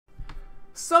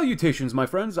Salutations, my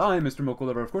friends. I am Mr.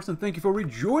 Mokulever, of course, and thank you for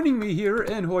rejoining me here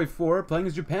in Hoi4, playing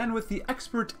as Japan with the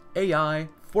Expert AI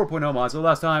 4.0 mod. So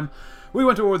last time, we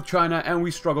went to war with China, and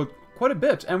we struggled quite a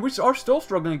bit, and we are still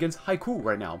struggling against Hoi4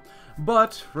 right now.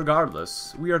 But,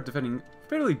 regardless, we are defending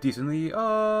fairly decently.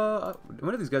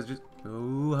 When did these guys just...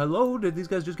 Oh, hello, did these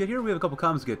guys just get here? We have a couple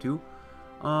comments to get to.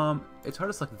 It's hard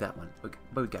to select that one, but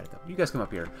we got it though. You guys come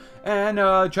up here. And,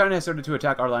 China has started to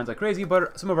attack our lines like crazy,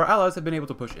 but some of our allies have been able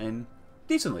to push in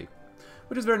decently,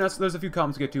 which is very nice. There's a few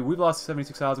comments to get to. We've lost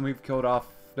 76,000. We've killed off.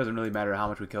 Doesn't really matter how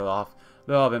much we kill off.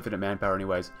 They'll have infinite manpower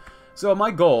anyways. So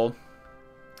my goal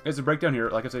is to break down here,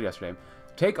 like I said yesterday,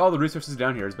 take all the resources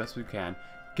down here as best we can,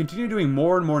 continue doing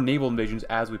more and more naval invasions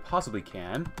as we possibly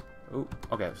can. Oh,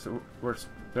 okay, so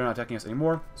they're not attacking us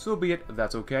anymore, so be it,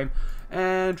 that's okay.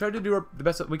 And try to do the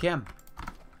best that we can.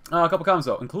 A couple comments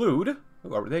though include...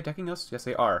 Ooh, are they attacking us? Yes,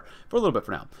 they are. For a little bit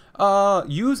for now.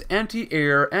 Use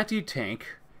anti-air, anti-tank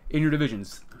in your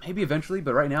divisions. Maybe eventually,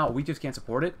 but right now we just can't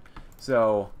support it.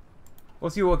 So, we'll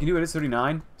see what we can do. It is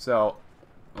 39, so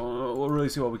we'll really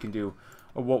see what we can do,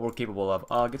 or what we're capable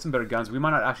of. Get some better guns. We might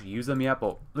not actually use them yet,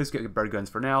 but at least get better guns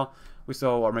for now. We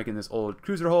still are making this old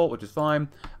cruiser hull, which is fine.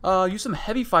 Use some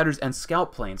heavy fighters and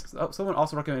scout planes. Someone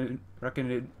also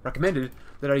recommended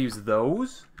that I use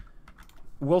those.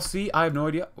 We'll see. I have no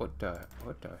idea. What the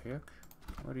heck?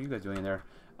 What are you guys doing in there?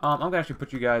 I'm going to actually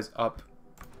put you guys up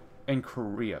in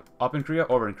Korea. Up in Korea?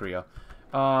 Over in Korea.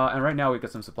 And right now we've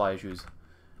got some supply issues.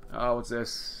 What's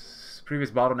this? Previous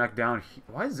bottleneck down.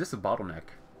 Why is this a bottleneck?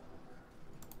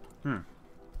 We're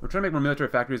trying to make more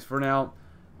military factories for now.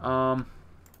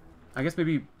 I guess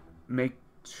maybe make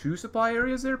 2 supply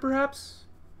areas there, perhaps?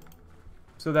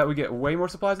 So that we get way more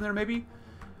supplies in there, maybe?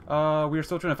 We are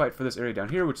still trying to fight for this area down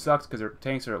here, which sucks because their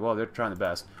tanks are, well, they're trying the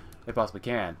best they possibly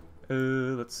can.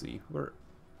 Let's see.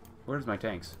 Where's my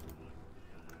tanks?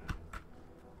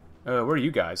 Where are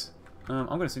you guys? I'm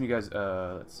going to send you guys,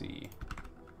 let's see.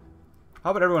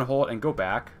 How about everyone hold and go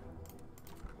back?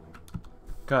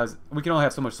 Because we can only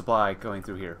have so much supply going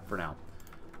through here for now.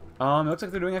 It looks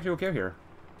like they're doing actually okay here.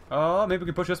 Maybe we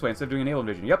can push this way instead of doing a naval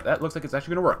invasion. Yep, that looks like it's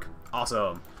actually going to work.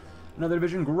 Awesome. Another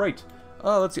division, great.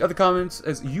 Let's see, other comments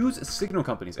is use signal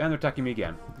companies, and they're attacking me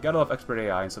again. Gotta love expert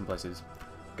AI in some places.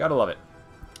 Gotta love it.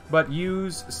 But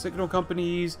use signal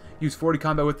companies, use 40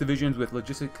 combat with divisions with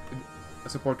logistic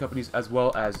support companies as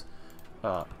well as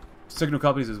signal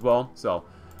companies as well. So,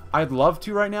 I'd love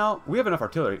to right now. We have enough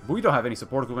artillery, but we don't have any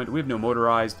support equipment. We have no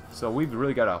motorized, so we've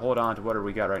really got to hold on to whatever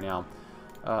we got right now.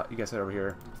 You guys head over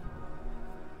here.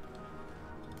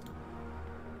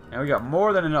 And we got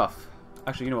more than enough.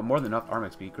 Actually, you know what? More than enough arm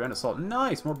XP. Grand Assault.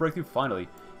 Nice! More breakthrough, finally.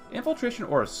 Infiltration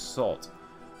or Assault.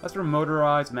 That's for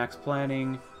motorized, max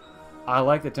planning. I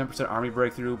like the 10% army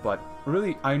breakthrough, but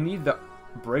really, I need the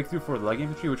breakthrough for the leg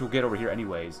infantry, which we'll get over here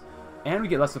anyways. And we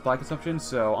get less supply consumption,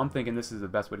 so I'm thinking this is the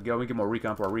best way to go. We get more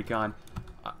recon for our recon.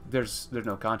 There's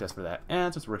no contest for that.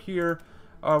 And since we're here,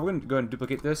 we're going to go ahead and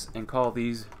duplicate this and call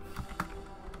these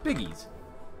biggies.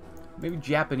 Maybe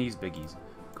Japanese biggies.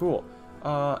 Cool.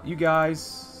 You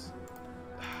guys...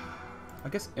 I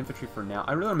guess infantry for now.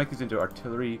 I really want to make these into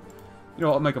artillery. You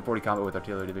know, I'll make them 40 combat with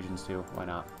artillery divisions too. Why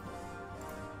not?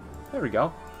 There we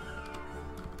go.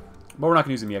 But we're not going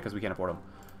to use them yet because we can't afford them.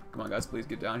 Come on, guys. Please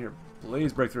get down here.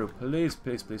 Please break through. Please,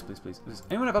 please, please, please, please. Does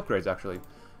anyone have upgrades, actually?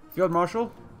 Field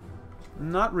Marshal?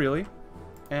 Not really.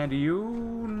 And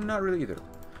you? Not really either.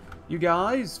 You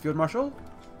guys? Field Marshal?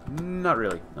 Not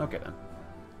really. Okay, then.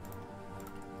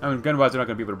 I mean, gun-wise, they're not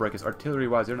going to be able to break us.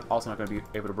 Artillery-wise, they're also not going to be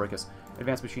able to break us.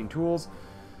 Advanced machine tools.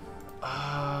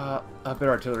 A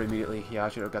better artillery immediately. Yeah, I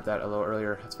should have got that a little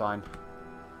earlier. That's fine.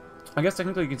 I guess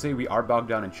technically you can say we are bogged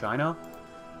down in China.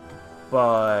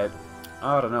 But,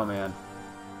 I don't know, man.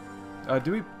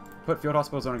 Do we put field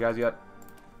hospitals on our guys yet?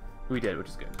 We did, which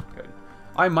is good. Good.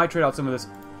 I might trade out some of this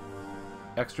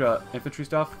extra infantry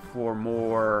stuff for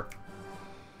more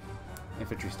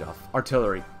infantry stuff.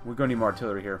 Artillery. We're going to need more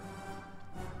artillery here.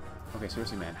 Okay,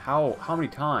 seriously, man. How many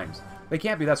times? They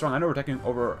can't be that strong. I know we're taking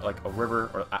over, like, a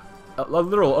river or a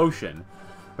literal ocean.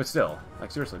 But still. Like,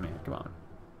 seriously, man. Come on.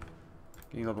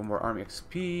 Getting a little bit more army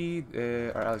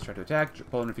XP. Our allies try to attack.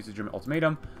 Poland refuses German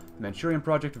ultimatum. The Manchurian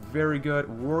Project, very good.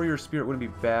 Warrior Spirit wouldn't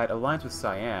be bad. Alliance with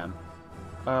Siam.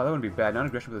 That wouldn't be bad.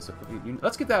 Non-aggression with the Soviet Union.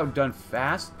 Let's get that done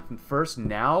fast first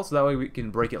now, so that way we can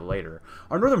break it later.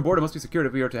 Our northern border must be secured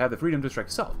if we are to have the freedom to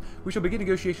strike south. We shall begin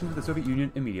negotiations with the Soviet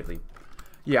Union immediately.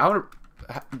 Yeah, I want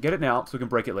to get it now so we can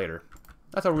break it later.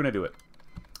 That's how we're going to do it.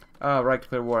 Right,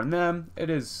 declare war on them.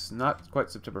 It is not quite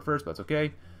September 1st, but it's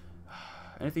okay.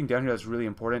 Anything down here that's really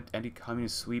important?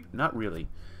 Anti-communist sweep? Not really.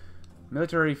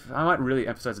 Military, I might really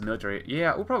emphasize the military.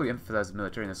 Yeah, we'll probably emphasize the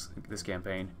military in this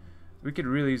campaign. We could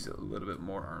really use a little bit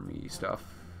more army stuff.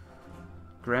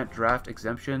 Grant draft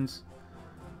exemptions.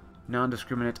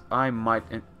 Non-discriminate. I might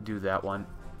do that one.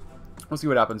 We'll see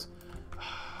what happens.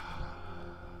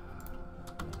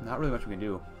 Not really much we can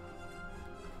do.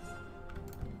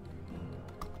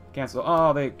 Cancel.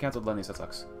 Oh, they canceled Lenny's. That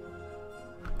sucks.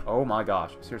 Oh my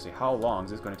gosh. Seriously, how long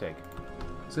is this going to take?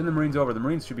 Send the Marines over. The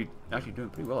Marines should be actually doing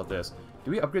pretty well at this.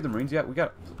 Did we upgrade the Marines yet? We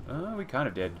got... we kind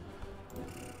of did.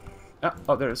 Ah,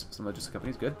 oh, there's some logistics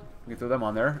companies. Good. We can throw them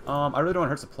on there. I really don't want to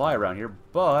hurt supply around here,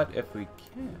 but if we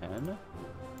can...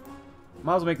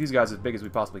 Might as well make these guys as big as we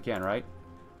possibly can, right?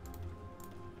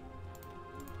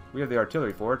 We have the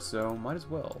artillery for it, so might as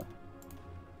well.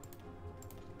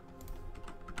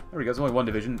 There we go. It's only one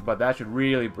division, but that should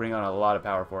really bring on a lot of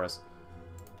power for us.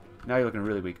 Now you're looking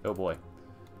really weak. Oh boy.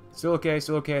 Still okay,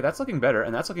 still okay. That's looking better,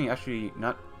 and that's looking actually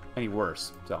not any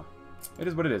worse. So, it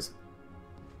is what it is.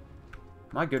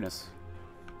 My goodness.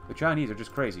 The Chinese are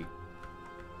just crazy.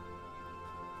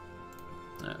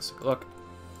 Let's look.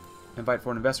 Invite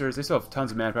foreign investors. They still have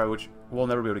tons of manpower, which we'll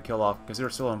never be able to kill off, because they're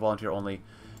still on volunteer only.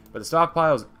 But the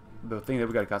stockpile is the thing that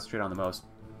we got to concentrate on the most.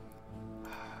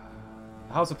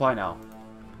 How's supply now?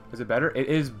 Is it better? It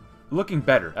is looking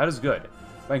better. That is good.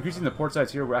 By increasing the port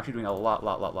size here, we're actually doing a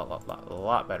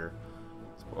lot better.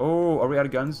 Oh, are we out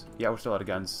of guns? Yeah, we're still out of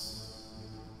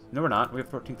guns. No, we're not. We have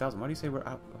 14,000. Why do you say we're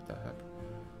out? What the heck?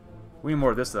 We need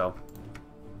more of this, though.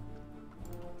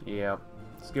 Yeah.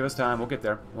 Just give us time. We'll get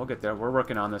there. We'll get there. We're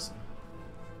working on this.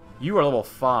 You are level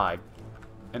 5.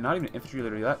 And not even an infantry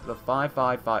leader. That the 5,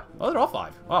 5, 5. Oh, they're all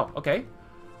 5. Wow, okay.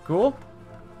 Cool.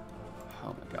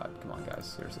 Oh my god. Come on, guys.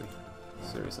 Seriously.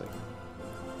 Seriously.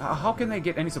 How can they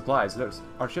get any supplies?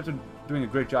 Our ships are doing a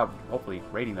great job, hopefully,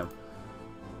 raiding them.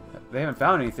 They haven't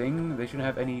found anything. They shouldn't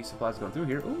have any supplies going through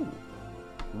here. Ooh.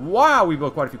 Wow, we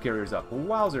built quite a few carriers up.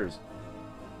 Wowzers.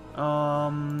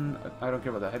 I don't care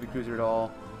about that heavy cruiser at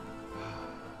all.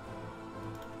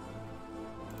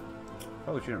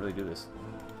 Probably shouldn't really do this.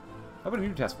 How about a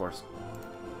new task force?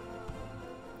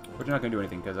 But you're not going to do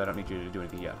anything, because I don't need you to do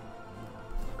anything yet.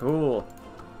 Cool.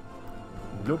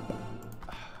 Nope.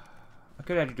 I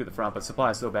could actually do the front, but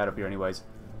supply is so bad up here anyways.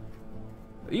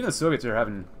 Even the Soviets are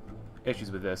having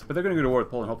issues with this. But they're going to go to war with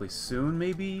Poland hopefully soon,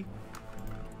 maybe?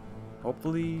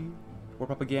 Hopefully. War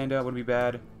propaganda wouldn't be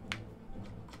bad.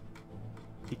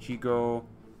 Ichigo.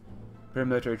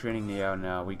 Paramilitary training. Yeah,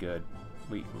 no, we good.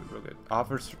 We're real good.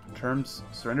 Offers terms,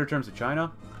 surrender terms to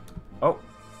China. Oh.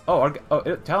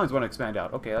 Italians want to expand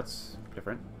out. Okay, that's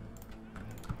different.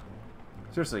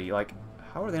 Seriously, like,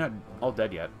 how are they not all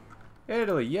dead yet?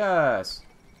 Italy, yes!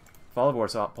 Fall of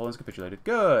Warsaw, Poland's capitulated.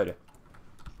 Good!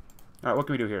 Alright, what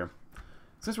can we do here?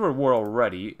 Since we're at war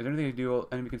already, is there anything to do?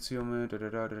 Enemy concealment,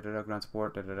 ground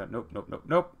support,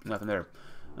 nope, nothing there.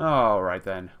 Alright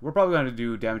then. We're probably going to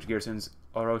do damage garrisons,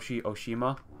 Orochi,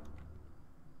 Oshima.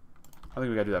 I think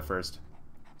we gotta do that first.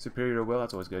 Superior will,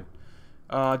 that's always good.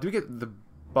 Do we get the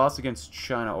boss against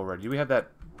China already? Do we have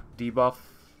that debuff?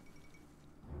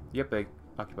 Yep, they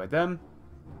occupied them.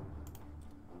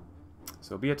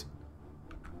 So be it.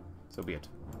 So be it.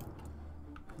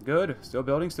 Good. Still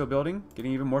building, still building.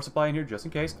 Getting even more supply in here just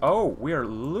in case. Oh, we are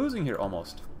losing here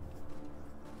almost.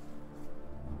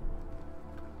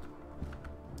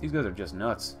 These guys are just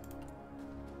nuts.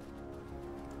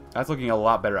 That's looking a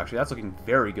lot better, actually. That's looking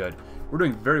very good. We're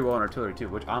doing very well in artillery, too,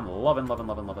 which I'm loving.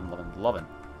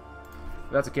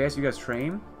 If that's the case, you guys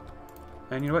train.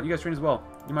 And you know what? You guys train as well.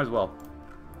 You might as well.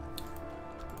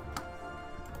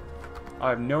 I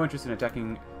have no interest in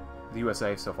attacking the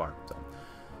USA so far. So. Oh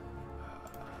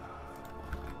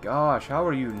my gosh, how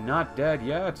are you not dead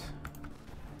yet?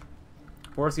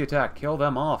 Force the attack. Kill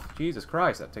them off. Jesus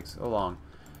Christ, that takes so long.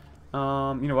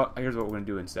 You know what? Here's what we're going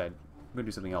to do instead. We're going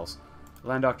to do something else.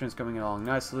 Land doctrine's coming along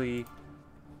nicely.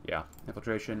 Yeah,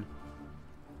 infiltration.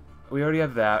 We already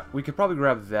have that. We could probably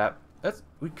grab that.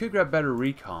 We could grab better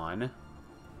recon.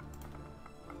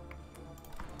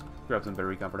 Grab some better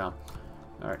recon for now.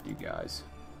 Alright, you guys.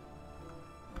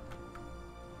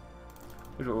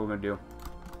 Here's what we're going to do.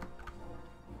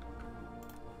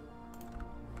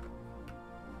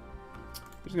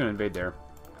 We're just going to invade there.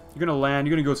 You're going to land.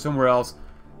 You're going to go somewhere else.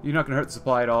 You're not going to hurt the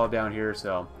supply at all down here,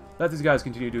 so... Let these guys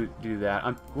continue to do that.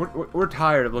 We're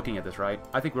tired of looking at this, right?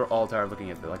 I think we're all tired of looking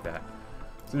at it like that.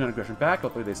 So non-aggression pact.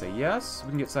 Hopefully they say yes. We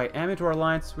can get Siam into our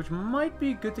alliance, which might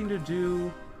be a good thing to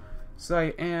do.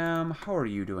 Siam. How are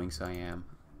you doing, Siam?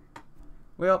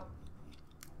 Well.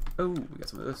 Oh, we got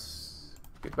some of this.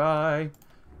 Goodbye.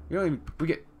 We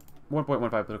get 1.15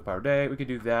 political power a day. We could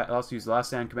do that. I'll also use last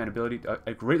stand command ability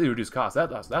at greatly reduced cost.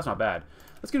 That's not bad.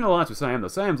 Let's get an alliance with Siam, though.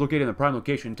 Siam's located in the prime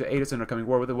location to aid us in our coming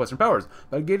war with the Western powers.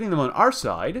 By getting them on our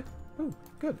side... Oh,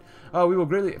 good. We will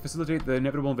greatly facilitate the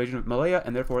inevitable invasion of Malaya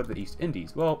and therefore the East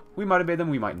Indies. Well, we might invade them,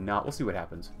 we might not. We'll see what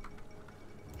happens.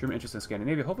 German interest in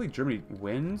Scandinavia. Hopefully Germany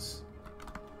wins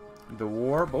the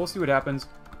war, but we'll see what happens.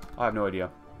 I have no idea.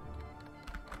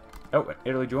 Oh,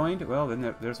 Italy joined? Well,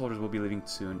 then their soldiers will be leaving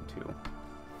soon, too.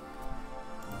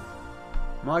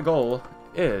 My goal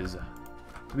is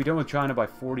to be done with China by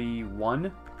 41,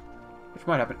 which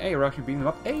might happen. Hey, we're actually beating them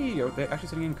up. Hey, are they actually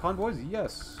sending in convoys?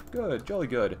 Yes. Good. Jolly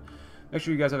good. Make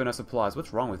sure you guys have enough supplies.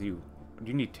 What's wrong with you? Do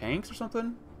you need tanks or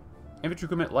something? Infantry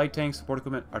equipment, light tanks, support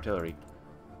equipment, artillery.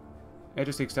 It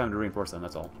just takes time to reinforce them,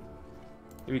 that's all.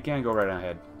 If you can, go right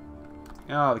ahead.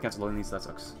 Oh, they canceled loading these. That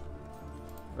sucks.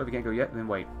 Or if you can't go yet, then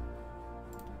wait.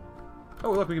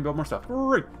 Oh, look, we can build more stuff.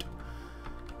 Great!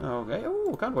 Okay,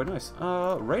 oh, convoy, nice.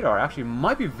 Radar actually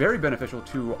might be very beneficial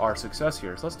to our success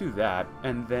here, so let's do that.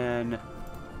 And then...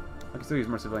 I can still use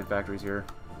more civilian factories here.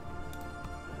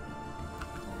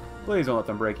 Please don't let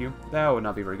them break you. That would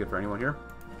not be very good for anyone here.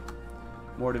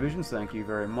 More divisions, thank you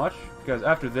very much. Because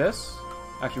after this...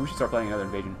 Actually, we should start planning another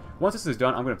invasion. Once this is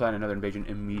done, I'm going to plan another invasion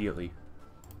immediately.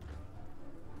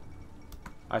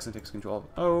 Iceland takes control.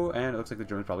 Oh, and it looks like the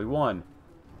Germans probably won.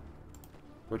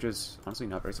 Which is, honestly,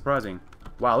 not very surprising.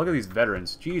 Wow, look at these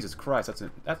veterans. Jesus Christ,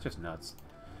 that's just nuts.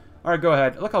 Alright, go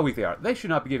ahead. Look how weak they are. They should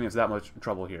not be giving us that much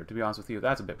trouble here, to be honest with you.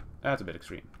 That's a bit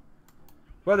extreme.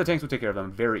 But the tanks will take care of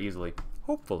them very easily.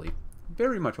 Hopefully.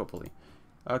 Very much hopefully.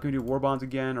 Can we do war bonds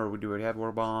again, or do we have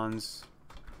war bonds?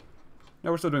 No,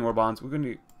 we're still doing war bonds. We're going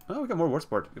to... Oh, we got more war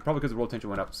support. Probably because the world tension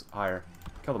went up higher.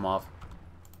 Kill them off.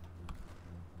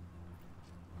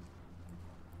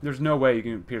 There's no way you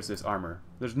can pierce this armor.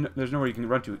 There's nowhere you can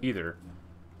run to either.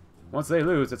 Once they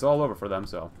lose, it's all over for them,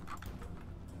 so.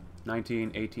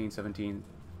 19, 18, 17.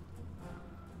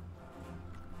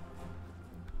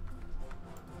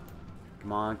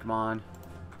 Come on, come on.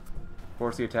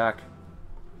 Force the attack.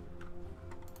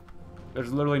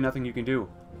 There's literally nothing you can do.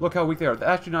 Look how weak they are.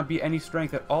 That should not be any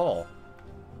strength at all.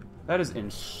 That is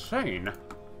insane.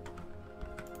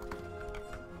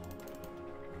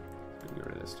 Get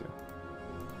rid of this too.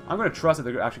 I'm going to trust that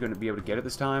they're actually going to be able to get it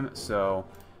this time, so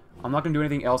I'm not going to do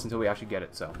anything else until we actually get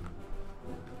it, so.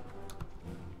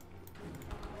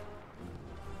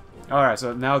 Alright,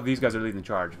 so now these guys are leading the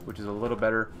charge, which is a little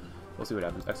better. We'll see what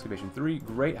happens. Excavation 3,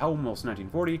 great. Almost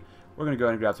 1940. We're going to go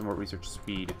ahead and grab some more research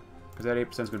speed, because that 8%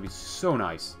 is going to be so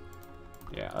nice.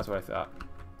 Yeah, that's what I thought.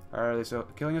 Are they still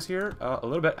killing us here? A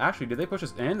little bit. Actually, did they push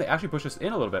us in? They actually pushed us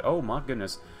in a little bit. Oh, my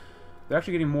goodness. They're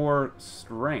actually getting more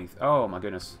strength. Oh, my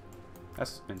goodness.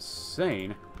 That's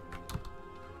insane.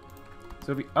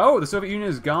 Oh, the Soviet Union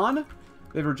is gone?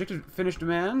 They've rejected Finnish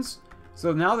demands?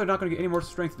 So now they're not going to get any more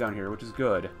strength down here, which is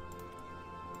good.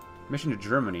 Mission to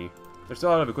Germany. They're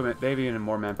still out of equipment. They've even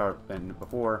more manpower than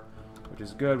before, which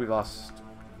is good. We've lost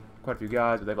quite a few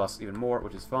guys, but they've lost even more,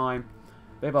 which is fine.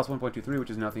 They've lost 1.23, which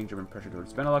is nothing. German pressure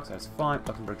towards Benelux. That's fine.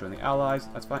 Luxembourg joined the Allies.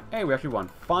 That's fine. Hey, we actually won.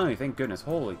 Finally, thank goodness.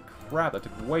 Holy crap, that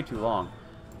took way too long.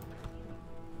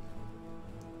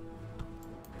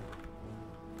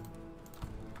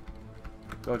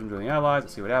 Belgium joined the Allies.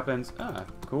 Let's see what happens. Ah,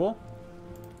 cool.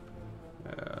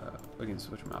 We can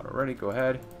switch them out already. Go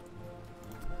ahead.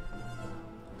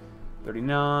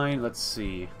 39. Let's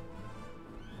see.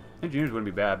 Engineers wouldn't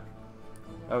be bad.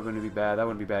 That wouldn't be bad. That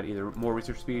wouldn't be bad either. More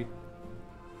research speed.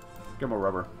 Get more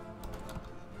rubber.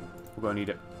 We're going to need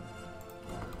it.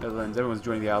 Netherlands. Everyone's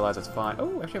joining the Allies. That's fine.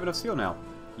 Oh, actually have enough steel now.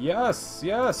 Yes,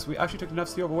 yes. We actually took enough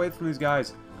steel away from these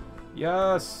guys.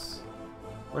 Yes.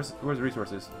 Where's the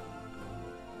resources?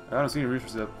 I don't see any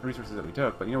resources that we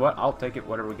took, but you know what? I'll take it,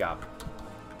 whatever we got.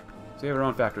 Save our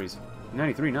own factories.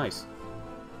 93, nice.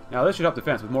 Now this should help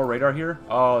defense. With more radar here,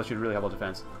 oh, this should really help our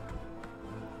defense.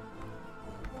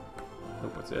 Oh,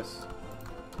 what's this?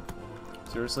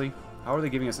 Seriously? How are they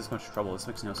giving us this much trouble? This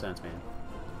makes no sense, man.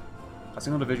 A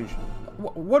single division.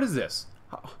 What is this?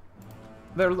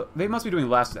 They must be doing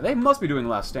last stand. They must be doing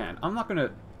last stand. I'm not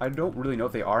gonna. I don't really know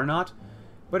if they are or not,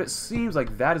 but it seems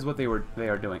like that is what they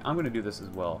are doing. I'm gonna do this as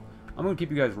well. I'm gonna keep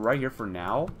you guys right here for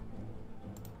now,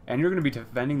 and you're gonna be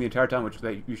defending the entire time, which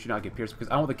you should not get pierced,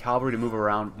 because I want the cavalry to move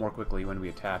around more quickly when we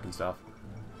attack and stuff.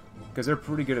 Because they're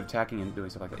pretty good at attacking and doing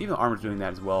stuff like that. Even the armor's doing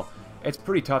that as well. It's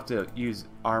pretty tough to use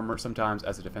armor sometimes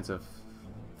as a defensive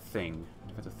thing.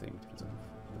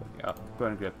 Yeah, go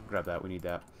ahead and grab that. We need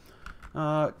that.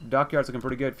 Dockyard's looking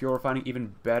pretty good. Fuel refining,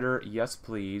 even better. Yes,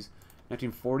 please.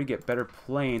 1940, get better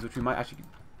planes, which we might actually...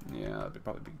 Yeah, that'd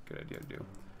probably be a good idea to do.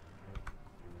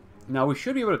 Now, we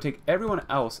should be able to take everyone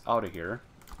else out of here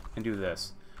and do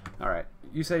this. Alright,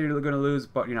 you say you're going to lose,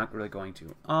 but you're not really going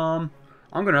to. I'm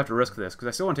going to have to risk this, because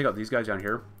I still want to take out these guys down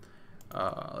here.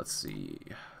 Let's see.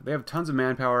 They have tons of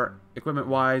manpower.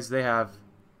 Equipment-wise, they have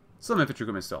some infantry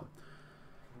equipment still.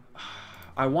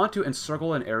 I want to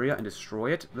encircle an area and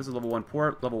destroy it. This is level 1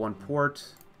 port. Level 1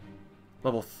 port.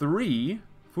 Level 3,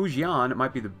 Fujian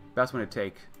might be the best one to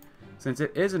take. Since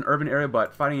it is an urban area,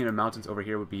 but fighting in the mountains over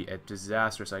here would be a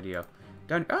disastrous idea.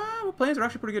 Down, well, plains are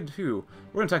actually pretty good too.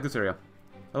 We're going to attack this area.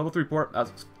 Level 3 port,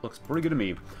 that looks pretty good to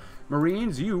me.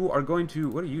 Marines, you are going to...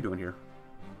 What are you doing here?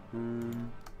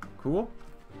 Cool.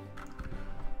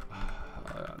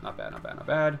 Not bad, not bad, not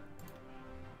bad.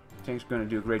 Tank's going to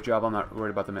do a great job. I'm not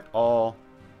worried about them at all.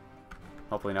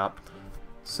 Hopefully not.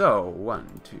 So,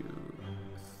 1, 2,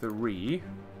 3.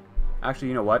 Actually,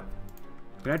 you know what?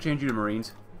 Can I change you to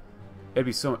Marines? It'd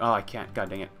be so... Oh, I can't. God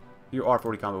dang it. You are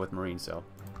 40 combat with Marines, so...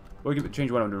 We can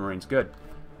change one of them to Marines. Good.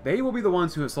 They will be the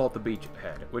ones who assault the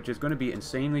beachhead, which is going to be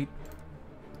insanely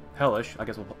hellish, I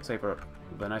guess we'll say for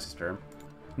the nicest term.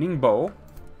 Ningbo.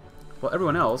 Well,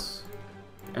 everyone else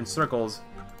encircles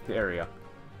the area.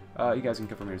 You guys can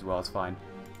come from here as well. It's fine.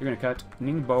 You're going to cut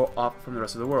Ningbo off from the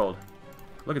rest of the world.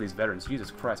 Look at these veterans.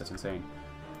 Jesus Christ, that's insane.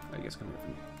 You guys come here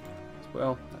from as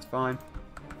well. That's fine.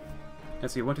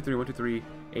 Let's see. 1, 2, 3, 1, 2, 3,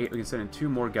 8. We can send in 2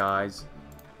 more guys.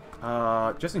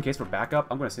 Just in case for backup,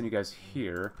 I'm going to send you guys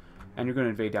here. And you're going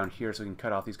to invade down here so we can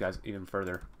cut off these guys even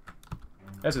further.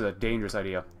 This is a dangerous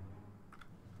idea.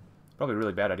 Probably a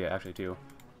really bad idea, actually, too.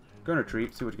 Go and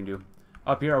retreat, see what you can do.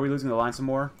 Up here, are we losing the line some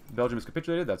more? Belgium has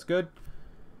capitulated, that's good.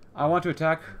 I want to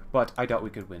attack, but I doubt we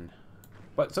could win.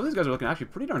 But some of these guys are looking actually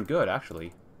pretty darn good,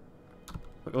 actually.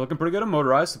 Looking pretty good on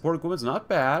motorized. Support equipment's not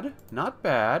bad. Not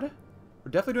bad.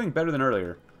 We're definitely doing better than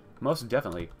earlier. Most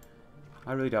definitely.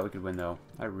 I really doubt we could win, though.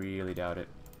 I really doubt it.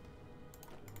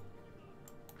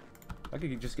 I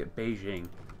could just get Beijing.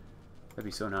 That'd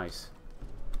be so nice.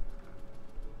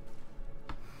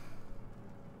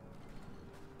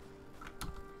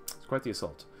 It's quite the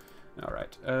assault.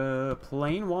 Alright.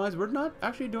 Plane-wise, we're not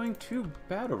actually doing too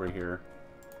bad over here.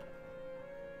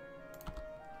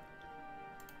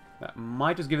 That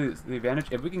might just give it the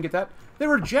advantage. If we can get that. They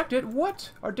reject it?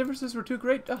 What? Our differences were too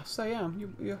great? Oh,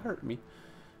 Siam, you hurt me.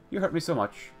 You hurt me so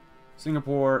much.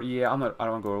 Singapore, yeah, I don't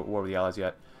want to go to war with the Allies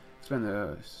yet. Expand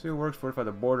the sewer works, fortify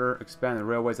the border, expand the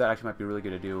railways. That actually might be really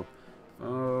good to do.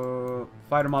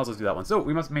 Fighter models, let's do that one. So,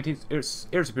 we must maintain air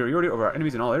superiority over our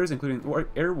enemies in all areas, including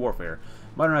air warfare.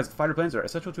 Modernized fighter planes are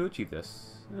essential to achieve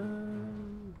this.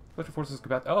 Special forces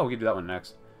capacity. Oh, we can do that one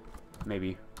next.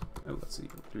 Maybe. Oh, let's see.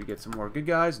 Do we get some more good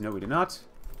guys? No, we did not.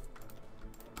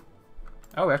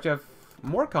 Oh, we actually have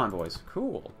more convoys.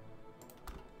 Cool.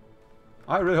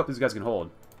 I really hope these guys can hold.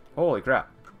 Holy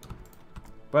crap.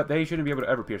 But they shouldn't be able to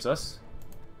ever pierce us.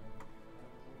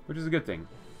 Which is a good thing.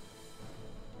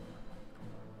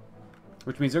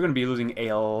 Which means they're going to be losing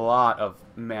a lot of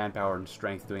manpower and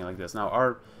strength doing it like this. Now,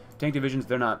 our tank divisions,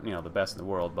 they're not, you know, the best in the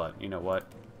world, but you know what?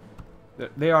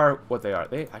 They are what they are.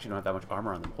 They actually don't have that much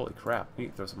armor on them. Holy crap. We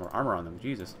need to throw some more armor on them.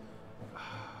 Jesus.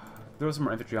 Throw some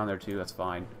more infantry on there, too. That's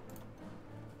fine.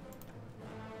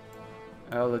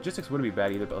 Logistics wouldn't be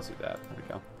bad either, but let's do that. There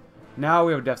we go. Now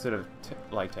we have a deficit of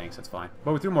light tanks. That's fine.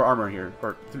 But we threw more armor in here.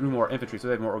 Or threw more infantry, so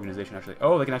they have more organization, actually.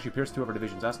 Oh, they can actually pierce 2 of our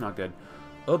divisions. That's not good.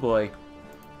 Oh, boy.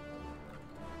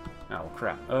 Oh,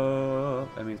 crap.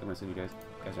 That means I'm going to send you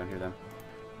guys down here, then.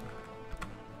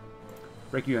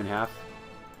 Break you in half.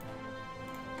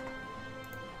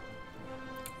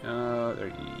 There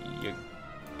you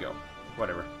go.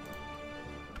 Whatever.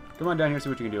 Come on down here, see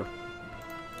what you can do.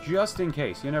 Just in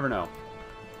case. You never know.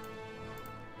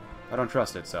 I don't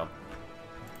trust it, so.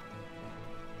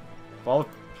 Fall of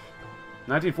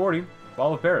 1940.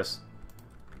 Fall of Paris.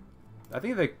 I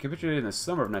think they capitulated in the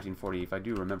summer of 1940, if I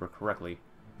do remember correctly.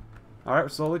 Alright, we're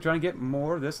slowly trying to get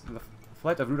more of this. The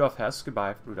flight of Rudolf Hess.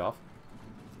 Goodbye, Rudolf.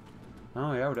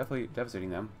 Oh, yeah, we're definitely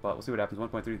devastating them. But we'll see what happens.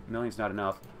 1.3 million is not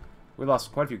enough. We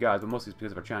lost quite a few guys, but mostly it's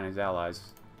because of our Chinese allies.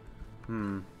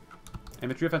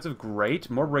 Infantry offensive, great.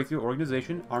 More breakthrough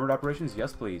organization. Armored operations,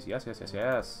 yes, please. Yes, yes, yes,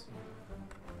 yes.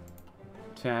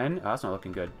 10. Oh, that's not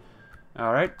looking good.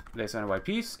 Alright, they signed a white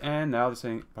peace, and now they're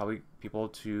sending probably people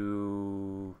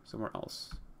to somewhere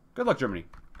else. Good luck, Germany.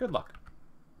 Good luck.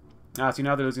 See,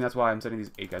 now they're losing. That's why I'm sending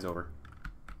these 8 guys over.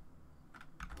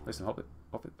 Listen, hopefully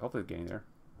they're getting there.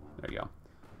 There you go.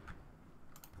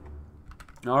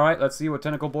 Alright, let's see what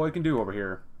Tentacle Boy can do over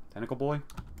here. Tentacle Boy?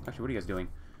 Actually, what are you guys doing?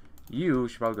 You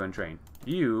should probably go and train.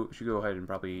 You should go ahead and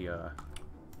probably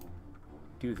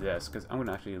do this, because I'm going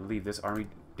to actually leave this army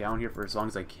down here for as long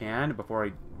as I can before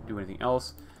I do anything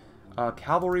else.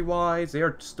 Cavalry-wise, they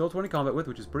are still 20 combat with,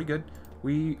 which is pretty good.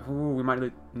 We might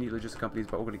need logistic companies,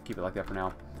 but we're going to keep it like that for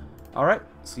now. Alright,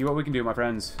 see what we can do, my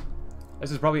friends.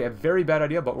 This is probably a very bad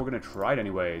idea, but we're going to try it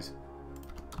anyways.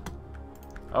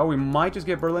 Oh, we might just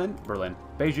get Berlin.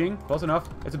 Beijing, close enough.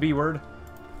 It's a B word.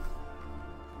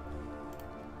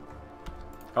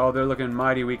 Oh, they're looking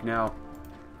mighty weak now.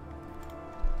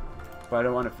 But I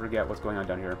don't want to forget what's going on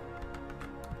down here.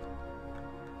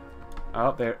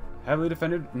 Oh, they're heavily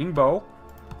defended Ningbo.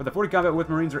 But the 40 combat with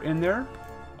Marines are in there.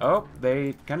 Oh,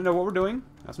 they kind of know what we're doing.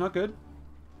 That's not good.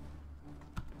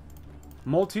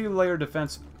 Multi-layer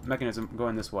defense mechanism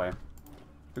going this way. You're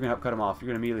going to help cut them off. You're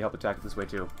going to immediately help attack this way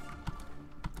too.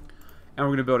 And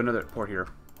we're going to build another port here.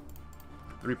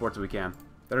 3 ports if we can.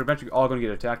 That are eventually all going to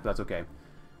get attacked, but that's okay.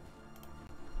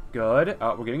 Good.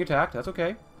 We're getting attacked. That's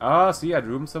okay. See, I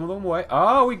drew some of them away.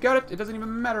 Oh, we got it. It doesn't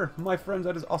even matter. My friends,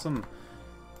 that is awesome.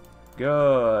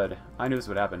 Good. I knew this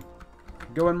would happen.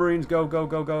 Go in, Marines. Go, go,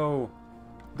 go, go.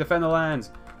 Defend the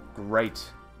lands.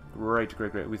 Great. Great,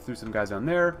 great, great. We threw some guys down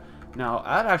there. Now,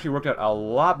 that actually worked out a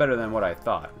lot better than what I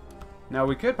thought. Now,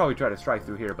 we could probably try to strike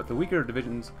through here, but the weaker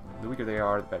divisions, the weaker they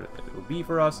are, the better it will be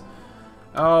for us.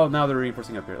 Oh, now they're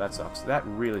reinforcing up here. That sucks. That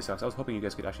really sucks. I was hoping you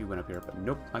guys could actually win up here, but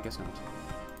nope, I guess not.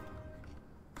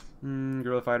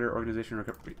 Guerrilla fighter, organization,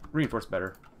 reinforce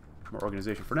better. More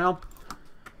organization for now.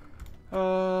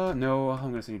 No, I'm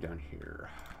going to send you down here.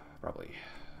 Probably.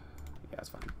 Yeah, that's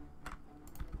fine.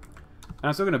 And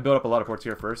I'm still going to build up a lot of ports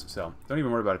here first, so don't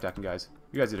even worry about attacking, guys.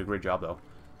 You guys did a great job, though.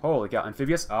 Holy cow.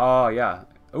 Amphibious? Oh, yeah.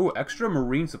 Oh, extra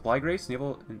marine supply grace?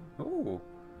 Naval... Oh.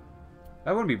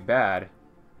 That wouldn't be bad.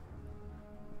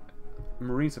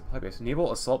 Marine supply base.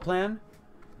 Naval assault plan?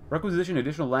 Requisition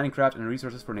additional landing craft and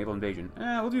resources for naval invasion.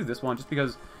 We'll do this one just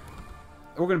because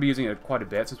we're going to be using it quite a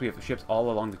bit since we have ships all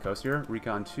along the coast here.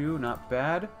 Recon 2, not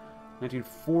bad.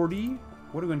 1940.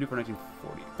 What are we going to do for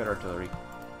 1940? Better artillery.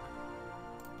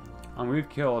 We've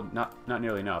killed not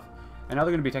nearly enough. And now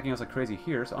they're going to be attacking us like crazy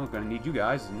here, so I'm going to need you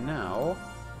guys now.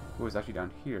 Who is actually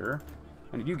down here?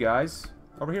 I need you guys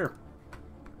over here.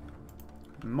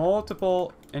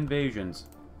 Multiple invasions.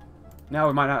 Now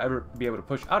we might not ever be able to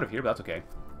push out of here, but that's okay.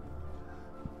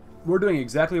 We're doing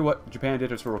exactly what Japan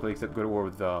did historically, except go to war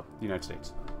with the United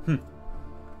States. Yeah,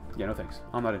 no thanks.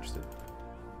 I'm not interested.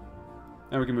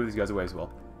 And we can move these guys away as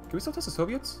well. Can we still test the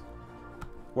Soviets?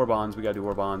 War bonds. We gotta do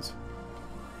war bonds.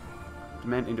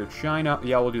 Demand Indochina.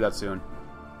 Yeah, we'll do that soon.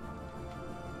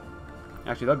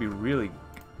 Actually, that'd be really...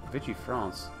 Vichy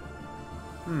France.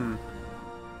 We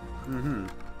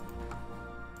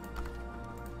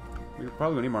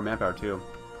probably gonna need more manpower too.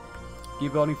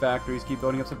 Keep building factories, keep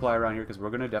building up supply around here because we're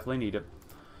gonna definitely need it.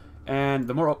 And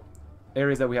the more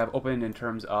areas that we have open in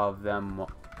terms of them,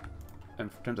 in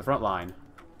terms of front line,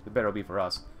 the better it'll be for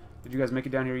us. Did you guys make it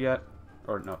down here yet?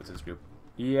 Or no, it's this group.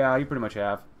 Yeah, you pretty much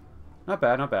have. Not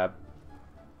bad, not bad.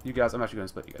 You guys, I'm actually gonna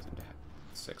split you guys into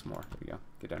 6 more. There we go.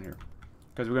 Get down here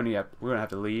because we're gonna have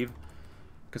to leave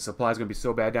because supply's gonna be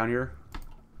so bad down here.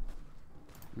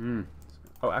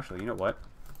 Oh, actually, you know what?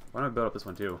 Why don't I build up this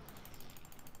one too?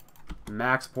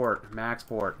 Max port, max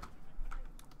port.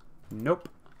 Nope.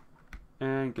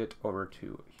 And get over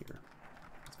to here.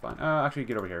 That's fine. Actually,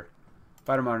 get over here.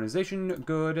 Fighter modernization,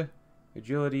 good.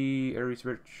 Agility, air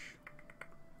research,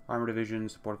 armor division,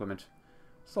 support equipment.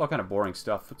 It's all kind of boring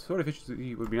stuff. Sort of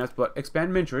efficiency would be nice, but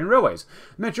expand Manchurian railways.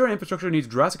 Manchurian infrastructure needs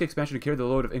drastic expansion to carry the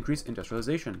load of increased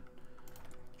industrialization.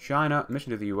 China,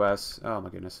 mission to the U.S. Oh my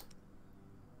goodness.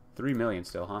 3 million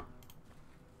still, huh?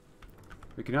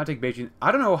 We cannot take Beijing.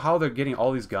 I don't know how they're getting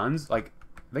all these guns. Like,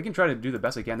 they can try to do the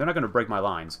best they can. They're not going to break my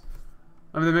lines.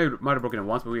 I mean, they might have broken it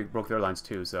once, but we broke their lines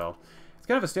too, so... It's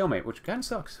kind of a stalemate, which kind of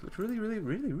sucks. Which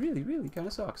really kind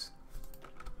of sucks.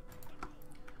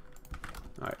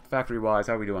 Alright, factory-wise,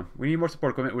 how are we doing? We need more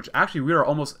support equipment, which actually we are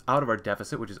almost out of our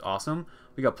deficit, which is awesome.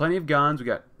 We got plenty of guns.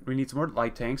 We need some more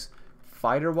light tanks.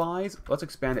 Fighter-wise, let's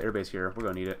expand the airbase here. We're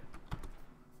going to need it.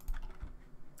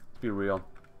 Let's be real.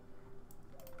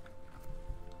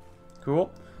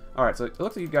 Cool. Alright, so it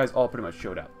looks like you guys all pretty much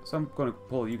showed up. So I'm going to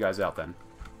pull you guys out then.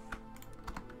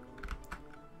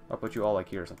 I'll put you all like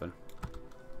here or something.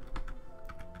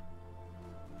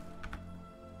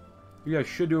 You guys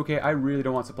should do okay. I really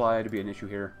don't want supply to be an issue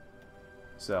here.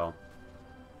 So.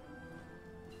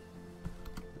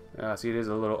 See, it is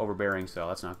a little overbearing, so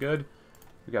that's not good.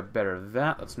 We got better of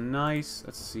that. That's nice.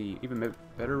 Let's see. Even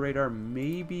better radar,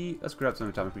 maybe. Let's grab some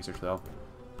atomic research, though.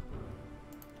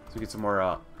 So we get some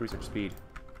more research speed.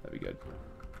 That'd be good.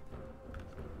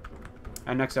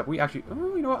 And next up, we actually...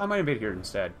 Oh, you know what? I might invade here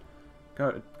instead.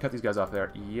 Cut these guys off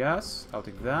there. Yes, I'll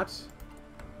take that.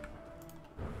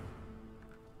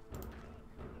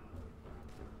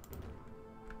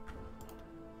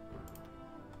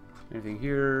 Anything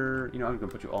here? You know, I'm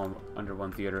gonna put you all under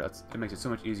one theater. It makes it so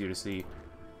much easier to see.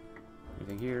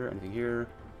 Anything here? Anything here?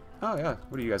 Oh yeah.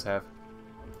 What do you guys have?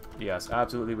 Yes,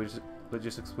 absolutely.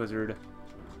 Logistics wizard.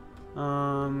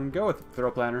 Go with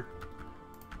throw planner.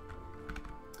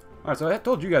 Alright, so I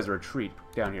told you guys to retreat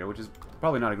down here, which is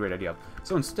probably not a great idea.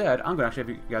 So instead, I'm going to actually have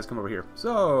you guys come over here.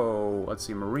 So, let's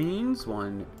see, Marines,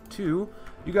 1, 2.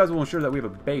 You guys will ensure that we have a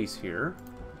base here.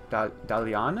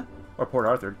 Dalian, or Port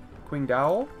Arthur.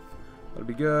 Qingdao. That'll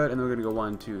be good. And then we're going to go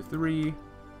 1, 2, 3.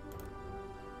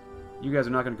 You guys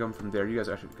are not going to come from there. You guys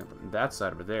are actually going to come from that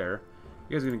side over there.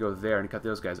 You guys are going to go there and cut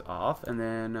those guys off. And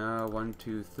then 1,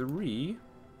 2, 3.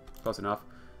 Close enough.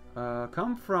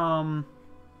 Come from...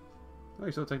 Oh,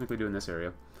 you're still technically doing this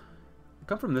area.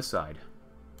 Come from this side.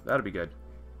 That'll be good.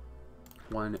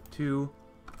 1, 2.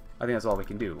 I think that's all we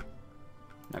can do.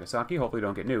 Nagasaki, hopefully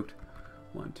don't get nuked.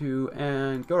 1, 2,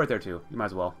 and go right there too. You might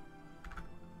as well.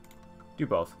 Do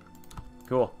both.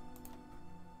 Cool.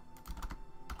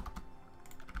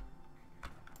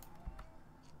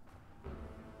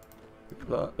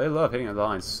 They love hitting the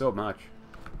lines so much.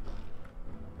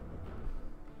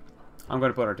 I'm going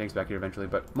to put our tanks back here eventually,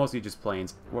 but mostly just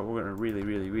planes. What we're going to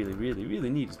really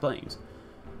need is planes.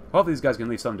 Hopefully these guys can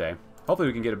leave someday. Hopefully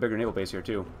we can get a bigger naval base here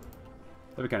too.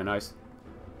 That'd be kind of nice.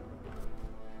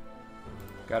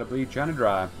 Gotta bleed China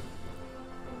dry.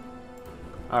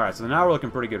 Alright, so now we're looking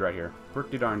pretty good right here.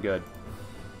 Pretty darn good.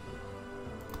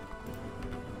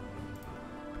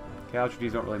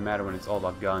 Casualties don't really matter when it's all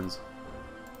about guns.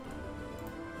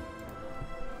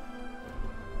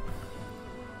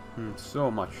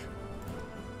 So much.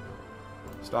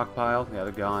 Stockpile. Yeah,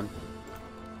 they're gone.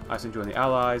 I sent you on the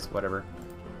Allies. Whatever.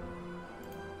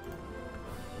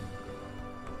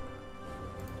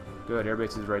 Good. Air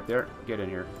base is right there. Get in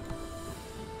here.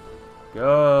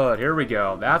 Good. Here we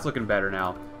go. That's looking better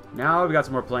now. Now we got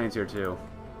some more planes here, too.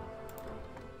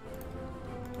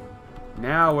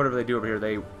 Now, whatever they do over here,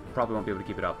 they probably won't be able to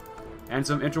keep it up. And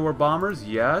some interwar bombers.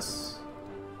 Yes.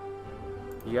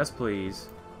 Yes, please.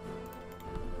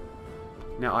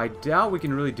 Now, I doubt we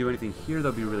can really do anything here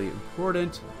that'll be really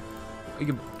important. We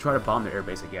can try to bomb their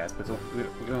airbase, I guess, but we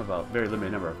don't have a very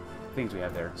limited number of things we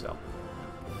have there, so.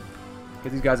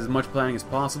 Get these guys as much planning as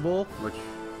possible, which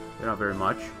they're not very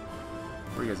much.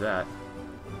 Where are you guys at?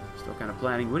 Still kind of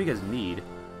planning. What do you guys need?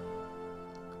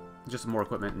 Just more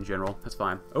equipment in general. That's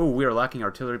fine. Oh, we are lacking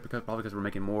artillery probably because we're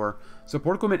making more.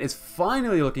 Support equipment is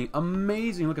finally looking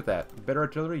amazing. Look at that. Better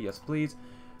artillery? Yes, please.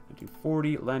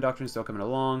 1940. Land doctrine is still coming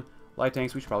along. Light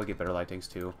tanks, we should probably get better light tanks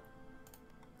too.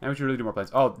 And we should really do more planes.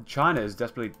 Oh, China is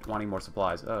desperately wanting more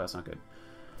supplies. Oh, that's not good.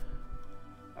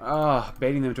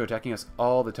 Baiting them into attacking us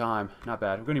all the time. Not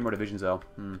bad. We're going to need more divisions though.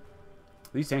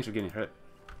 These tanks are getting hit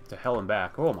to hell and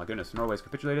back. Oh my goodness. Norway's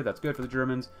capitulated. That's good for the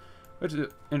Germans. Which is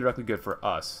indirectly good for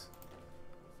us.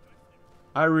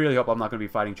 I really hope I'm not going to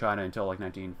be fighting China until like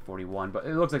 1941. But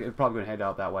it looks like it's probably going to head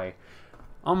out that way.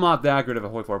 I'm not that good of a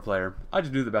Hoi4 player. I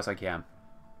just do the best I can.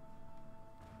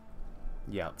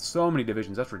 Yeah, so many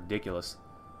divisions. That's ridiculous.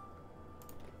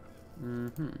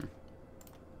 Since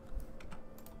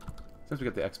we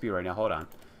get the XP right now, hold on.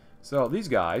 So, these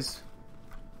guys...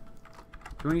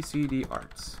 20 CD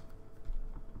arts.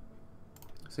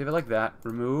 Save it like that.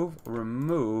 Remove,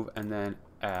 remove, and then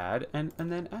add, and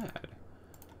then add.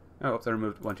 Oh, oops, I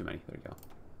removed one too many. There you go.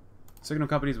 Signal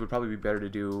companies would probably be better to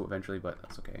do eventually, but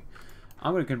that's okay.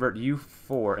 I'm going to convert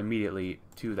U4 immediately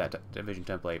to that division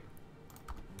template.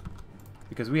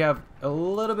 Because we have a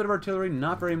little bit of artillery,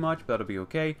 not very much, but that'll be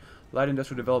okay. Light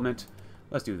industrial development,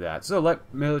 let's do that. So, light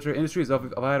military industry is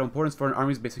of vital importance for an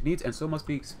army's basic needs, and so must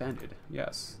be expanded.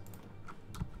 Yes.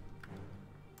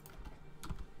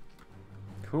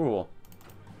 Cool.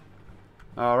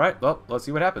 Alright, well, let's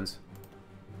see what happens.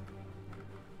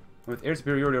 With air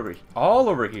superiority all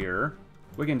over here,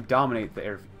 we can dominate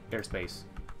the airspace.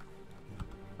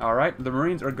 Alright, the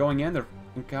Marines are going in. They're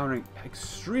encountering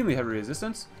extremely heavy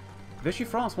resistance. Vichy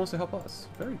France wants to help us.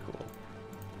 Very cool.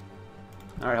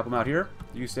 Alright, help them out here.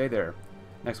 You stay there.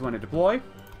 Next one to deploy.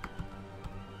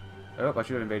 Oh, I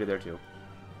should have invaded there too.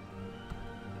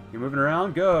 You're moving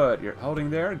around? Good. You're holding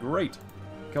there? Great.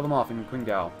 Kill them off in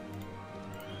Qingdao.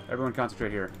 Everyone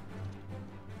concentrate here.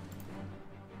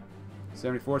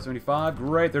 74, 75.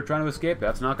 Great. They're trying to escape.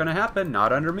 That's not going to happen.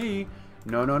 Not under me.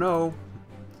 No, no, no.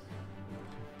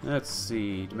 Let's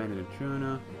see. Demanded in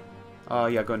China.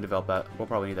 Yeah, go and develop that. We'll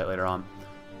probably need that later on.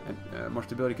 And more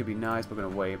stability could be nice, but we're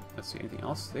going to wait. Let's see, anything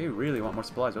else? They really want more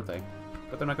supplies, don't they?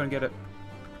 But they're not going to get it.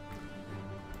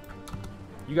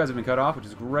 You guys have been cut off, which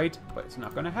is great, but it's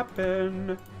not going to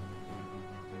happen.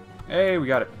 Hey, we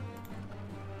got it.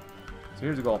 So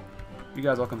here's the goal. You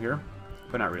guys all come here,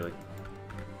 but not really.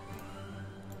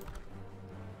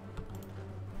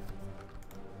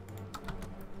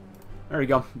 There you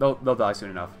go. They'll die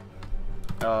soon enough.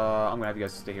 I'm gonna have you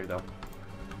guys stay here, though.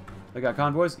 They got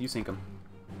convoys. You sink them.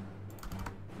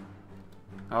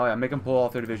 Oh, yeah. Make them pull all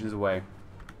 3 divisions away.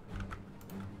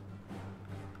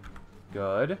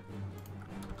 Good.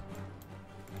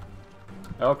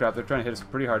 Oh, crap. They're trying to hit us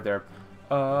pretty hard there.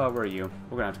 Where are you?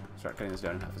 We're gonna have to start cutting this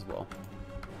down in half as well.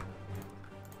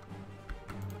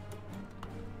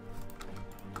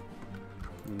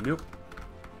 Nope.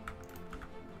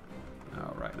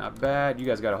 Alright, not bad. You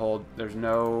guys gotta hold. There's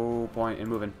no point in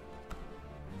moving.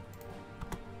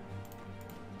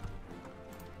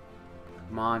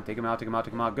 Come on, take him out, take him out,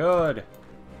 take him out. Good!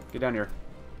 Get down here.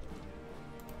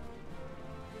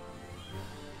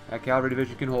 That cavalry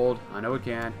division can hold. I know it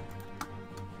can.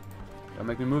 Don't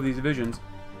make me move these divisions.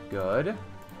 Good.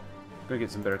 Gonna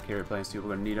get some better carrier planes too. We're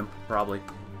gonna need them, probably.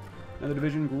 Another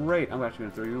division, great. I'm actually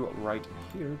gonna throw you right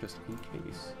here, just in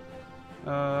case.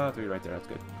 Throw you right there, that's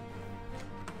good.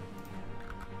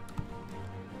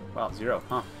 Wow, 0,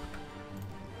 huh?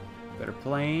 Better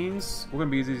planes. We're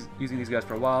gonna be using these guys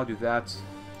for a while. Do that.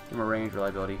 Give them a range,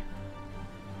 reliability.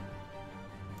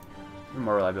 Give them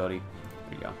more reliability.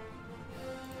 There you go.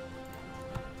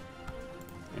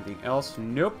 Anything else?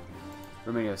 Nope.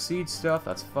 Romania siege stuff.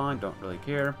 That's fine. Don't really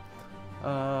care.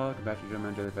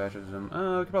 Compassion, daily fascism. We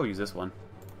could probably use this one.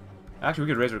 Actually,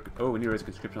 we could raise our... Oh, we need to raise the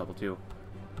conscription level too.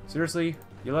 Seriously?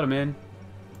 You let them in?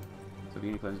 So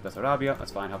Guinea claims Bessarabia.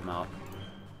 That's fine. Help them out.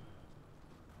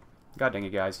 God dang it,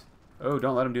 guys. Oh,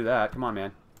 don't let them do that. Come on,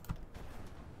 man.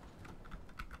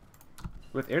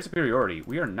 With air superiority,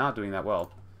 we are not doing that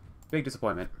well. Big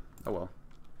disappointment. Oh, well.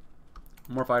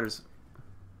 More fighters.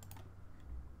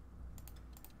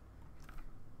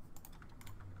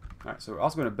 Alright, so we're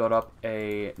also going to build up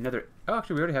another... Oh,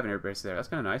 actually, we already have an air base there. That's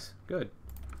kind of nice. Good.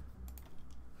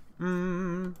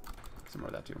 Some more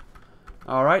of that, too.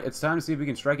 Alright, it's time to see if we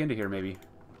can strike into here, maybe.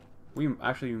 We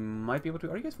actually might be able to...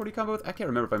 Are you guys 40 combat with? I can't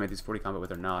remember if I made these 40 combat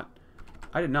with or not.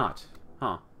 I did not.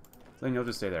 Huh. Then you'll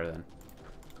just stay there, then.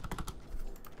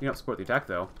 You don't support the attack,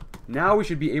 though. Now we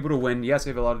should be able to win. Yes, we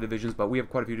have a lot of divisions, but we have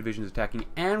quite a few divisions attacking,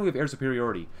 and we have air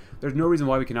superiority. There's no reason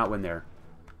why we cannot win there.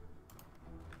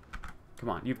 Come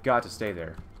on, you've got to stay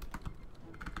there.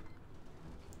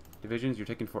 Divisions, you're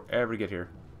taking forever to get here.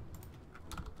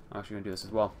 I'm actually going to do this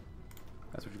as well.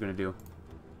 That's what you're going to do.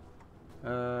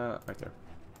 Right there.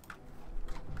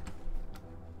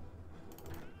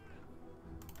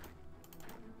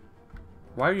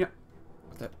 Why are you...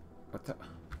 What the... What the...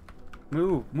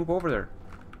 Move! Move over there!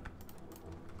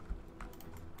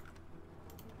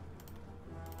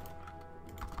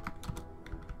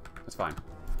 That's fine.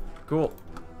 Cool.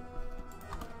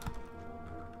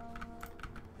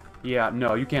 Yeah,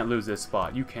 no, you can't lose this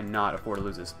spot. You cannot afford to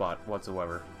lose this spot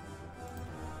whatsoever.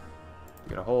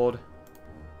 You gotta hold.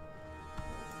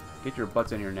 Get your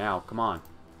butts in here now. Come on.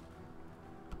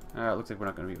 Alright, looks like we're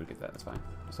not gonna be able to get that. That's fine.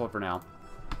 Just hold for now.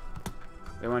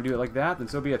 They want to do it like that, then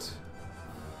so be it.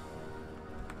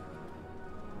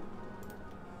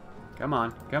 Come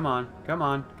on, come on, come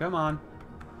on, come on.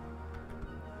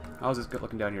 How's this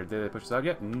looking down here? Did they push us out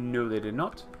yet? No, they did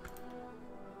not.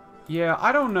 Yeah,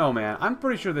 I don't know, man. I'm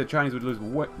pretty sure the Chinese would lose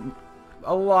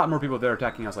a lot more people if they're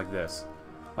attacking us like this.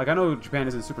 Like, I know Japan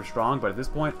isn't super strong, but at this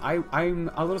point,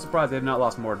 I'm a little surprised they have not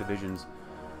lost more divisions.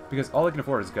 Because all they can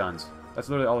afford is guns. That's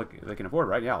literally all they can afford,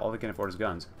 right? Yeah, all they can afford is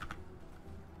guns.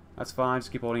 That's fine.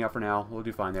 Just keep holding out for now. We'll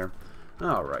do fine there.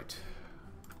 Alright.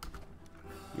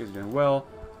 You guys are doing well.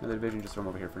 Another division, just throw them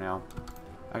over here for now.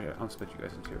 Actually, I'll split you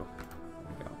guys in two. There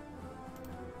we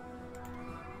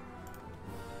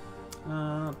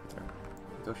go.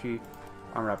 There. Toshi.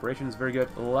 Armored operations, very good.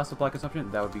 Less supply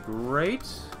consumption, that would be great.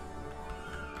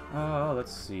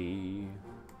 Let's see.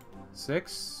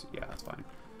 6? Yeah, that's fine.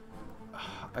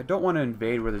 I don't want to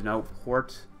invade where there's no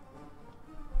port.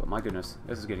 But my goodness,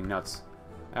 this is getting nuts.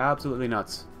 Absolutely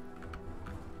nuts.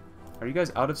 Are you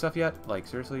guys out of stuff yet? Like,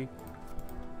 seriously?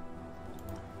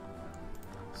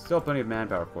 Still plenty of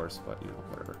manpower, of course, but, you know,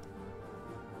 whatever.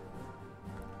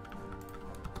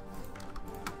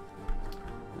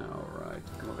 Alright,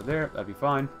 come over there. That'd be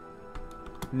fine.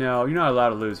 No, you're not allowed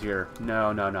to lose here.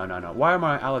 No, no, no, no, no. Why are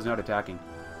my allies not attacking?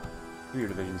 Give me your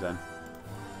divisions, then.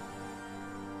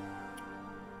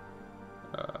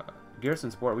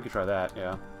 Garrison support, we could try that,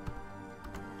 yeah.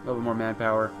 A little bit more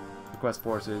manpower. Request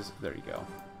forces. There you go.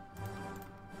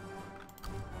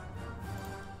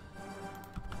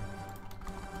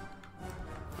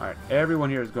 Alright,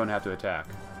 everyone here is going to have to attack.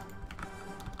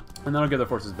 And then I'll get their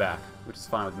forces back, which is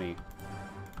fine with me.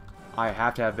 I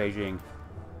have to have Beijing.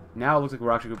 Now it looks like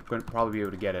we're actually going to probably be able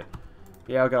to get it.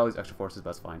 Yeah, I got all these extra forces, but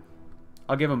that's fine.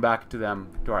 I'll give them back to them,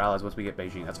 to our allies, once we get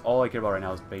Beijing. That's all I care about right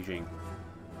now is Beijing.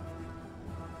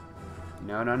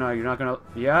 No, no, no, you're not gonna...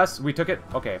 Yes, we took it.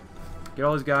 Okay. Get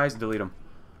all these guys, delete them.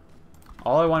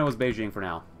 All I wanted was Beijing for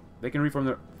now. They can reform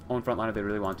their own front line if they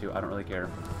really want to. I don't really care.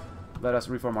 Let us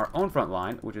reform our own front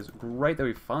line, which is great that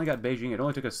we finally got Beijing. It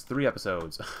only took us 3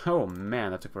 episodes. Oh,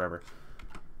 man, that took forever.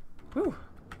 Whew.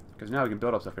 Because now we can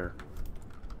build up stuff here.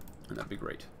 And that'd be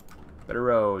great. Better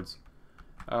roads.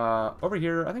 Over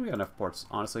here, I think we got enough ports,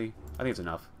 honestly. I think it's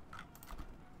enough.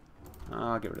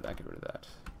 Get rid of that, get rid of that.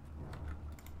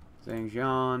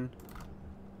 Zhangjian.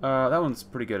 That one's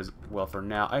pretty good as well for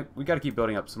now. We gotta keep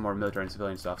building up some more military and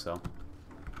civilian stuff, so.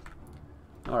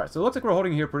 Alright, so it looks like we're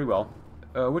holding here pretty well.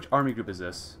 Which army group is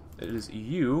this? It is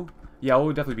you. Yeah, we'll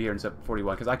definitely be here in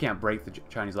 41, because I can't break the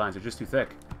Chinese lines. They're just too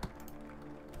thick.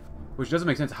 Which doesn't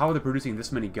make sense. How are they producing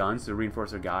this many guns to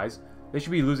reinforce their guys? They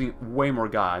should be losing way more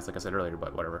guys, like I said earlier,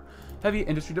 but whatever. Heavy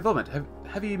industry development.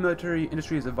 Heavy military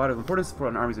industry is of vital importance for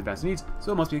an army's advanced needs,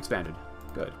 so it must be expanded.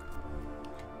 Good.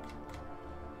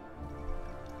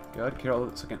 Good. Carol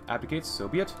II abdicates, so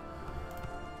be it.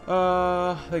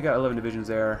 They got 11 divisions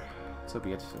there. So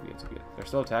be it, so be it, so be it. They're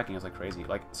still attacking us like crazy.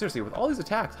 Like, seriously, with all these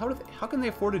attacks, how can they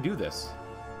afford to do this?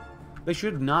 They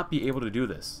should not be able to do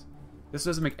this. This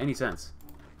doesn't make any sense.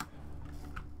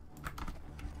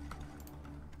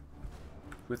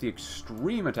 With the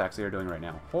extreme attacks they are doing right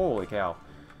now. Holy cow.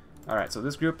 Alright, so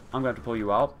this group, I'm going to have to pull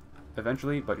you out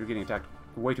eventually, but you're getting attacked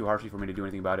way too harshly for me to do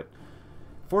anything about it.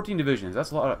 14 divisions,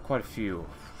 that's a lot, quite a few.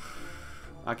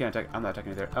 I can't attack, I'm not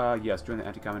attacking it there. Yes, join the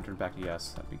anti-comment, turn back to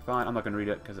yes. That'd be fine. I'm not going to read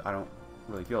it because I don't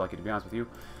really feel like it, to be honest with you.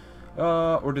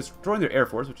 We're destroying their air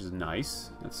force, which is nice.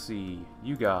 Let's see,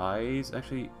 you guys,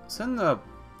 actually, send the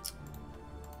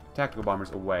tactical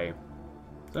bombers away.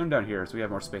 Send them down here so we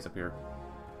have more space up here.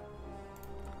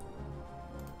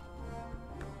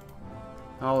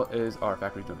 How is our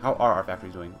factory doing? How are our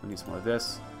factories doing? We need some more of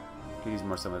this. We need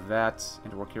more some of that.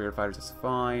 Interwar carrier fighters is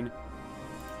fine.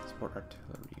 Support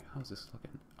artillery. How's this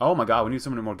looking? Oh my god, we need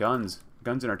so many more guns.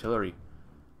 Guns and artillery.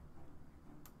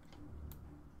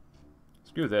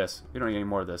 Screw this. You don't need any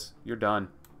more of this. You're done.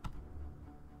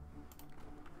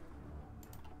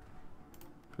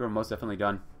 You're most definitely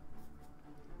done.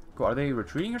 Cool. Are they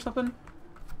retreating or something?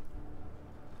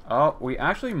 Oh, we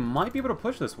actually might be able to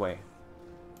push this way.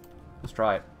 Let's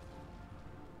try it.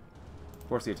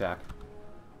 Force the attack.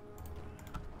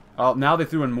 Oh, now they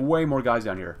threw in way more guys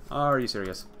down here. Oh, are you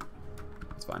serious?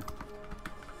 That's fine.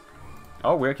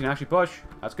 Oh, we can actually push.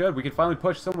 That's good. We can finally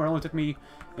push somewhere. It only took me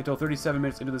until 37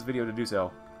 minutes into this video to do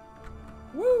so.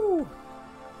 Woo!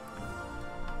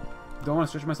 Don't want to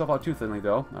stretch myself out too thinly,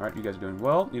 though. Alright, you guys are doing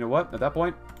well. You know what? At that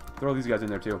point, throw these guys in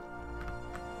there, too.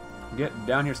 Get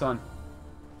down here, son.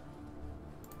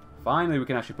 Finally, we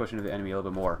can actually push into the enemy a little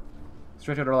bit more.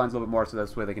 Stretch out our lines a little bit more so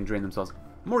this way they can drain themselves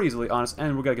more easily on us,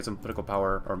 and we're going to get some political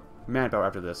power, or manpower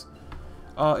after this.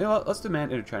 You know what? Let's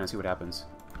demand Indochina and see what happens.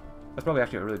 That's probably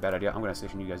actually a really bad idea. I'm going to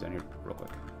station you guys down here real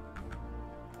quick.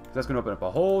 That's going to open up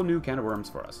a whole new can of worms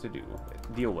for us to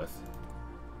deal with.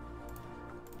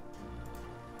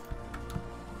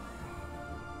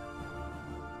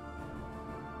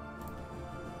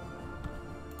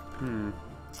 I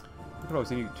could probably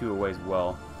send you 2 away as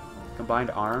well.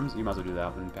 Combined arms? You might as well do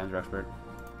that with Panzer Expert.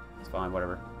 It's fine,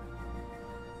 whatever.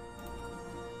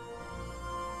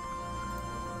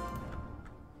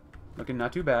 Looking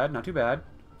not too bad, not too bad.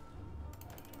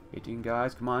 18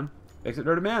 guys, come on. Exit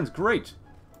their demands, great!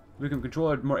 We can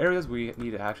control more areas. We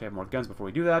need to actually have more guns before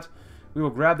we do that. We will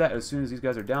grab that as soon as these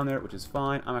guys are down there, which is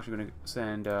fine. I'm actually going to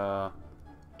send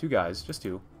 2 guys, just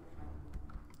 2.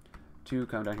 2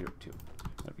 come down here, 2.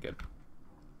 That'd be good.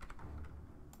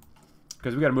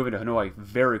 Because we got to move into Hanoi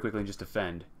very quickly and just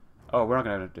defend. Oh, we're not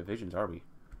going to have divisions, are we?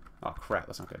 Oh, crap.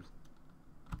 That's not good.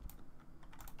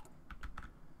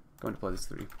 Going to play this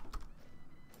 3.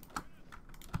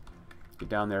 Get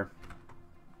down there.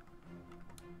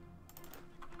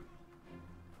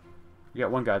 We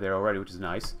got 1 guy there already, which is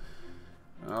nice.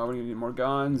 Oh, we need more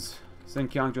guns.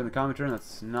 Send Kyong join the commentary.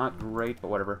 That's not great, but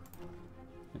whatever.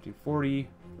 1940.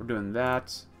 We're doing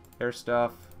that. Air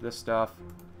stuff. This stuff.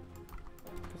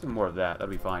 Get some more of that.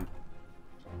 That'll be fine.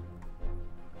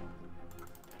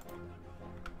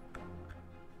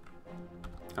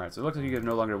 Alright, so it looks like you guys are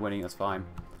no longer winning. That's fine.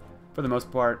 For the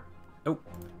most part. Oh,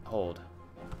 hold.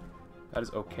 That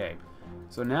is okay.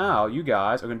 So now, you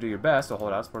guys are going to do your best to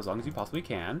hold out for as long as you possibly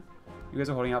can. You guys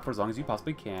are holding out for as long as you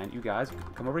possibly can. You guys,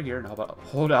 come over here and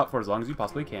hold out for as long as you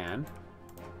possibly can.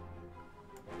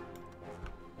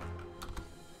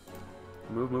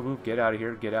 Move, move, move. Get out of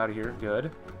here. Get out of here.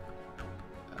 Good.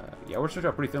 Yeah, we're stretched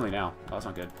out pretty thinly now. Oh, that's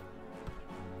not good.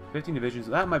 15 divisions.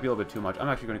 That might be a little bit too much. I'm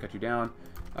actually going to cut you down.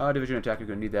 Division attack, you're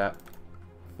going to need that.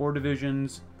 4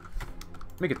 divisions.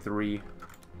 Make it 3. You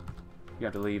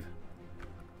have to leave.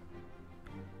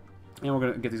 And we're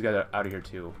going to get these guys out of here,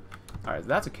 too. Alright,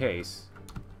 that's a case.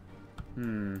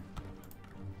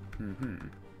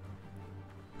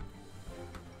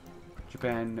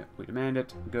 Japan, we demand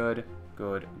it. Good,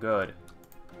 good, good.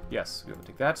 Yes, we will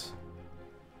take that.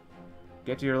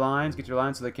 Get to your lines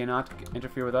so they cannot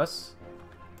interfere with us.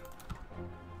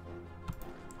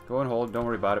 Go and hold, don't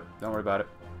worry about it, don't worry about it.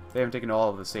 They haven't taken all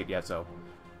of the state yet, so...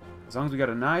 As long as we got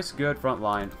a nice, good front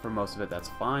line for most of it, that's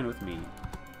fine with me.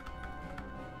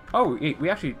 Oh, we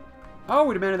actually... Oh,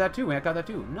 we demanded that too, we got that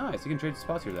too. Nice, you can trade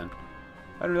spots here then.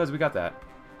 I didn't realize we got that.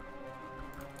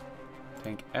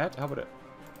 Tank at, how about it?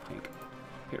 Tank,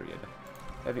 period.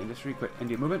 Heavy industry, quit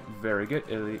Indian movement, very good.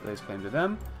 Italy lays claim to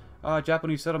them.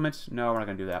 Japanese settlement, no, we're not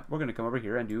going to do that. We're going to come over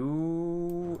here and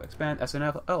do... Expand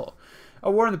SNFL.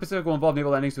 A war in the Pacific will involve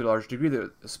naval landings to a large degree.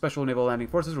 The special naval landing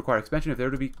forces require expansion if they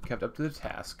are to be kept up to the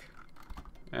task.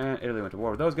 And Italy went to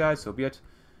war with those guys, so be it.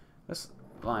 This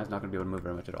line is not going to be able to move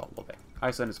very much at all, will they?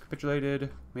 Iceland has capitulated,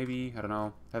 maybe, I don't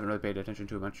know. Haven't really paid attention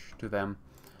too much to them.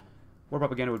 War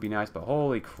propaganda would be nice, but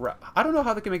holy crap. I don't know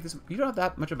how they can make this... You don't have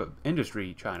that much of an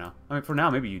industry, China. I mean, for now,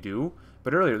 maybe you do.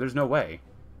 But earlier, there's no way.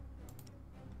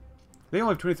 They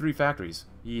only have 23 factories.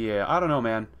 Yeah, I don't know,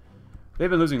 man. They've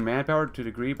been losing manpower to a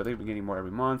degree, but they've been getting more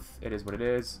every month. It is what it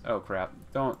is. Oh, crap.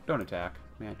 Don't attack.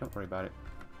 Man, don't worry about it.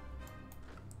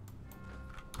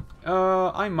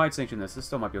 I might sanction this. This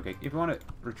still might be okay. If you want to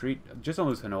retreat, just don't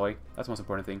lose Hanoi. That's the most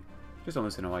important thing. Just don't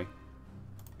lose Hanoi.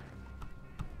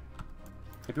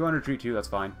 If you want to retreat too, that's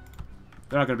fine.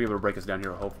 They're not going to be able to break us down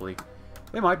here, hopefully.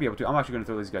 They might be able to. I'm actually going to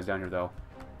throw these guys down here, though.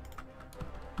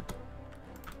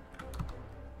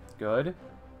 Good.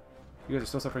 You guys are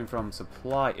still suffering from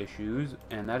supply issues,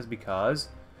 and that is because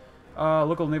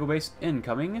local naval base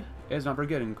incoming is not very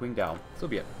good in Qingdao. So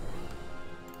be it.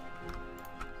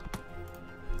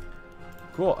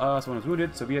 Cool. Someone was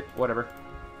wounded, so be it. Whatever.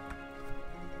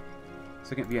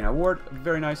 Second Vienna Award.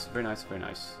 Very nice, very nice, very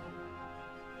nice.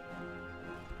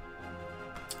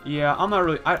 Yeah, I'm not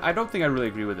really... I don't think I really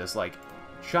agree with this. Like,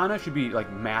 China should be,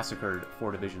 like, massacred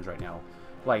 4 divisions right now.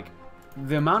 Like,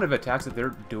 the amount of attacks that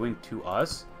they're doing to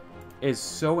us is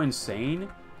so insane.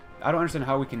 I don't understand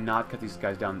how we cannot cut these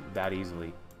guys down that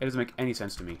easily. It doesn't make any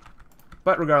sense to me.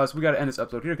 But regardless, we got to end this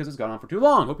episode here because it's gone on for too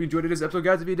long. Hope you enjoyed today's episode,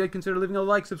 guys. If you did, consider leaving a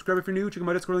like, subscribe if you're new, check out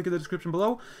my Discord link in the description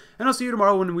below. And I'll see you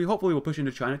tomorrow when we hopefully will push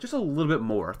into China just a little bit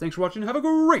more. Thanks for watching. Have a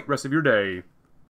great rest of your day.